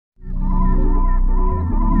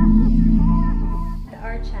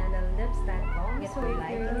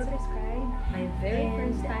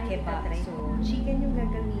kebab. So, chicken yung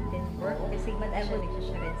gagamitin ko. Kasi madami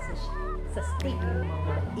siya nagsashred sa steak yung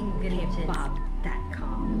mga ingredients.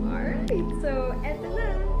 Kebab.com. Alright, so, eto na.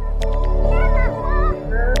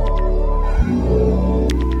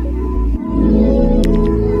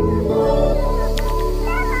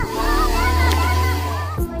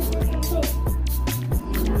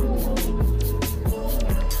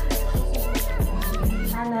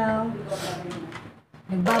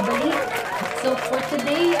 Nagbabalik. So, for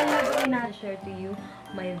today, I'm going to share to you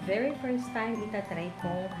my very first time itatry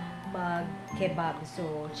kong mag-kebab.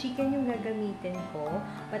 So, chicken yung gagamitin ko,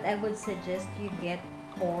 but I would suggest you get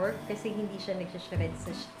pork kasi hindi siya nagsashred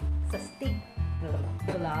sa steak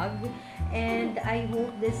vlog. And I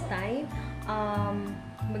hope this time,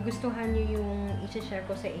 magustuhan nyo yung i-share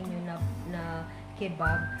ko sa inyo na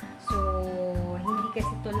kebab. So, hindi kasi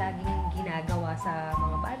ito laging ginagawa sa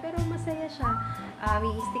mga bahay, pero masaya siya.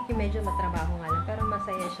 I-stick yung medyo matrabaho nga lang, pero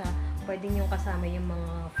masaya siya. Pwede nyo kasama yung mga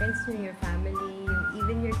friends nyo, your family,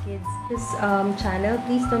 even your kids. This channel,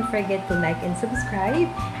 please don't forget to like and subscribe,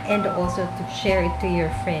 and also to share it to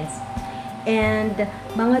your friends. And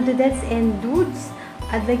mga dudettes and dudes,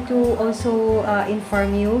 I'd like to also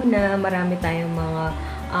inform you na marami tayong mga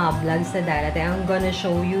vlogs na darating. I'm gonna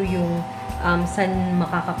show you yung saan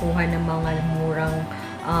makakakuha ng mga murang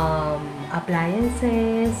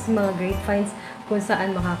appliances, mga great finds, kung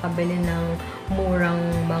saan makakabili ng murang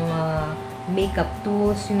mga makeup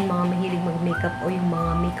tools, yung mga mahilig mag-makeup o yung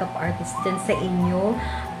mga makeup artist dyan sa inyo.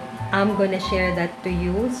 I'm gonna share that to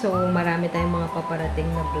you. So, marami tayong mga paparating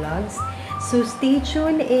na vlogs. So, stay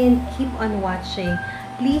tuned and keep on watching.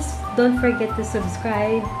 Please don't forget to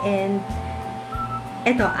subscribe, and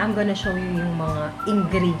eto, I'm gonna show you yung mga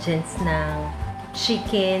ingredients ng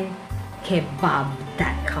chicken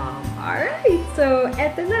kebab.com. Alright, so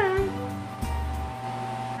eto na.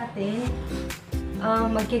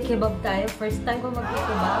 Magkikebab tayo. First time ko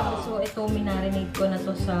magkikebab. So ito, minarinate ko na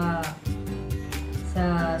to sa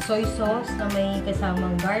soy sauce na may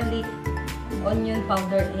kasamang garlic, onion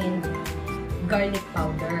powder, and garlic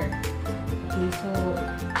powder. Okay, so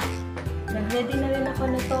nag-ready na rin ako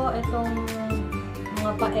nito. Itong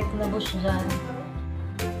mga pa-eklabos dyan.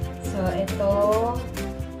 So, ito,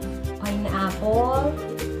 pineapple,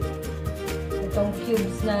 itong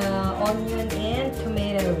cubes na onion and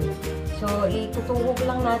tomato. So, itutuhog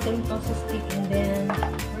lang natin ito sa stick, and then,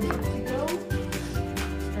 we're good to go.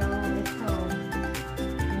 So, ito,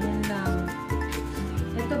 ganyan lang.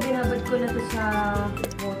 Ito, binabad ko na to sa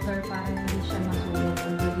water para hindi siya masulat.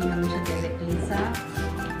 Hindi naman siya directly sa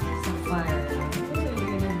fire.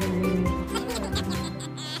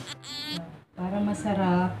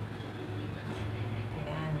 Masarap.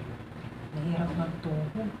 Ayan. Mahirap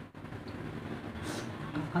magtulog.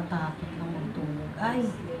 Kakatakot lang magtulog. Ay!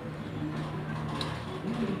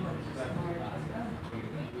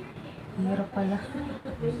 Mahirap pala.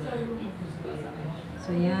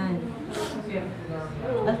 So, yan.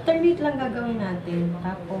 Alternate lang gagawin natin.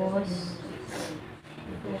 Tapos,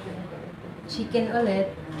 chicken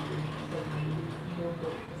ulit.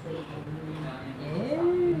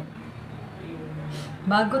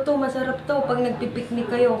 Bago to, masarap to pag nagpipiknik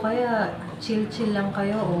kayo, kaya chill-chill lang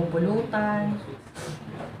kayo o pulutan.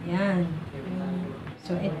 Yan.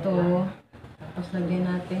 So, ito. Tapos lagyan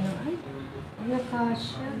natin ng, ay,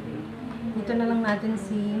 nakasya. Dito na lang natin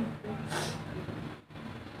si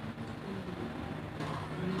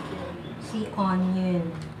onion.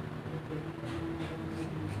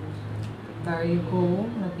 There you go.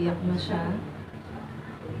 Nabiyak na siya.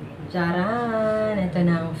 Jaran! Ito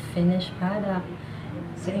na ang finished product.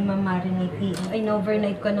 So, ima-marinate. Ay,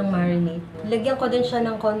 overnight ko ng marinate. Lagyan ko din siya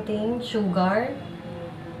ng konting sugar.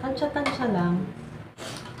 Tansya-tansya lang.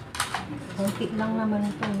 Konti lang naman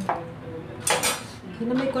ito.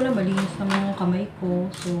 Kinamay ko na, malinis naman yung kamay ko.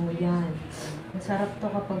 So, yan. Masarap to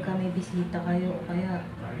kapag may bisita kayo. Kaya,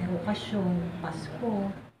 may okasyon,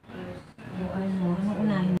 Pasko. O anong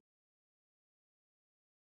unahin?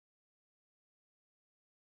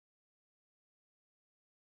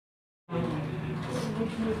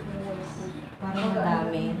 Para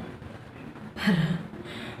madami. Para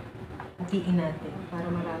hatiin natin. Para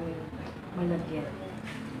marami malagyan.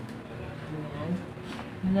 Ayan.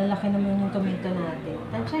 Malalaki naman yung tomato natin.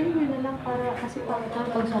 Tansyahin nyo na lang para kasi pag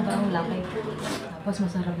sobrang laki. Tapos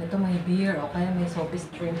masarap nito, may beer o kaya may soft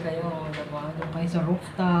drink kayo. Diba? Doon kayo sa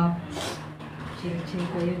rooftop. Chill-chill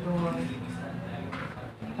kayo doon.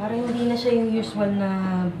 Para hindi na siya yung usual na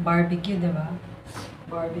barbecue, diba?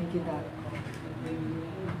 Barbecue.com.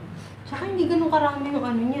 Tsaka hindi ganun karami yung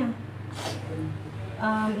ano niya.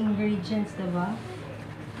 Ingredients, diba?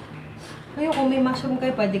 Ngayon, kung may mushroom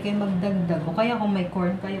kayo, pwede kayo magdagdag. O kaya kung may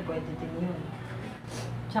corn kayo, pwede din yun.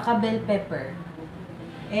 Tsaka bell pepper.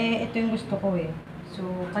 Eh, ito yung gusto ko eh. So,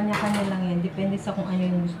 kanya-kanya lang yan. Depende sa kung ano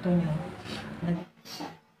yung gusto nyo.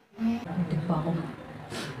 Nagtig pa ako.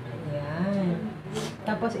 Ayan.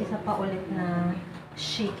 Tapos, isa pa ulit na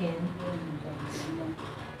chicken.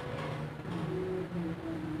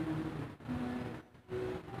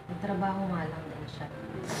 Trabaho nga lang din siya.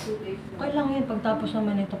 Okay lang yan. Pagtapos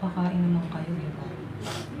naman ito, kakain naman kayo. Diba?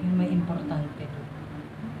 Yung may importante.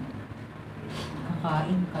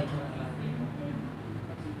 Kakain kayo.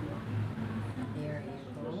 There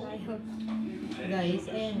you go. Guys,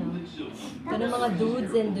 ayan o. Ito na mga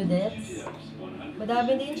dudes and dudettes.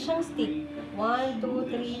 Madami din siyang stick. 1, 2,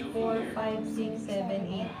 3, 4, 5, 6, 7,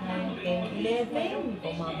 8, 9, 10, 11.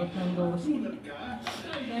 Pumabot ng 12.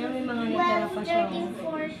 Pero may mga natara pa siya.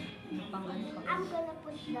 Pang ano pa. I'm gonna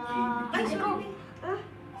put the... Ay, ikaw!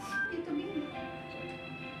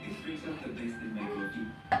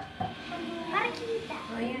 Para kita.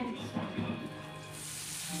 Ayan.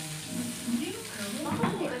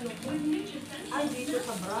 Ay, dito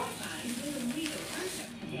sa bra.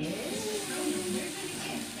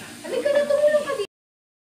 Halika na, tumulong ka dito.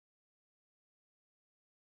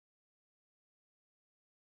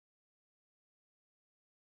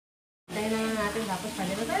 Tayo na natin tapos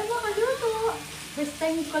pala na tayo makaluto. First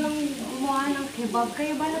time ko lang gumawa ng kebab.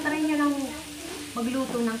 Kayo ba na-try nyo lang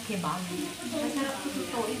magluto ng kebab? Masarap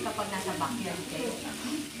lutuin kapag nasa backyard kayo.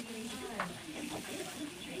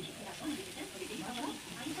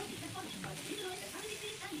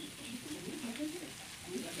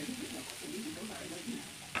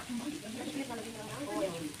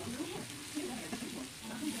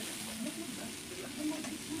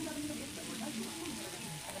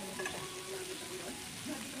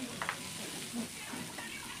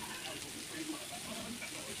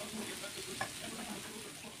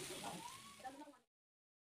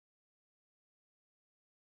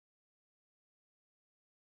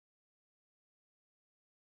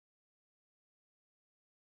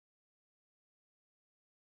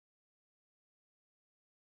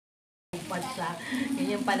 Siya.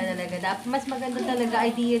 Yun yung pala talaga. Mas maganda talaga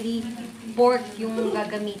ideally pork yung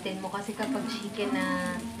gagamitin mo kasi kapag chicken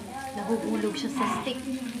na nahuhulog siya sa stick.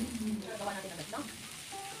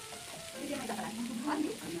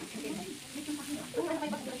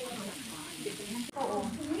 Oo.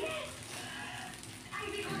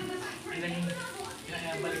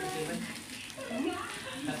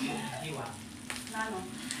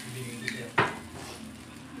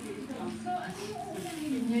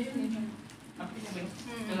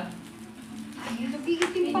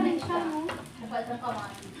 Nagigitim pa rin siya, no?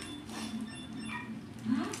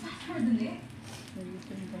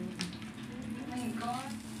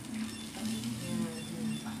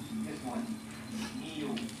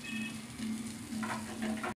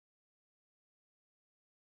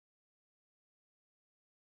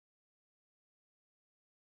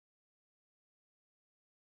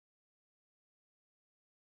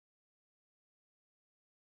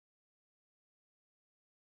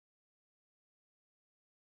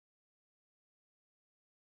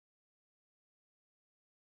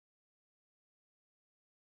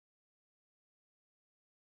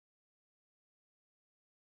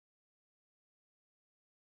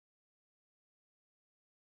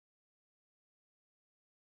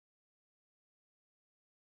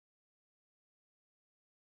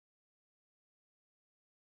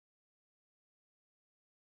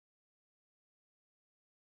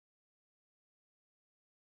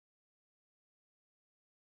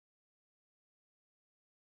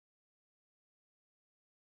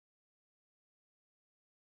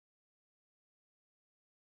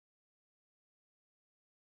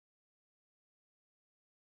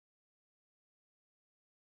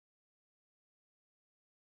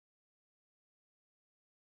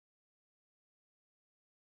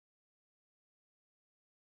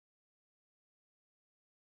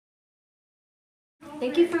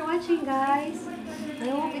 Thank you for watching, guys. I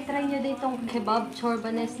hope i-try nyo din itong kebab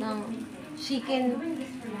chorbanes ng chicken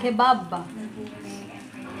kebab.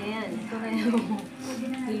 Ayan, ito na yung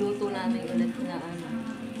niluto namin ulit na ano.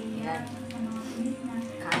 Ayan.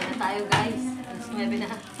 Kain na tayo, guys. Alas 9 na.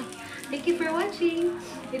 Thank you for watching.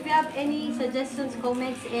 If you have any suggestions,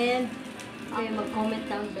 comments, and mag-comment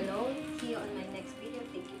down below.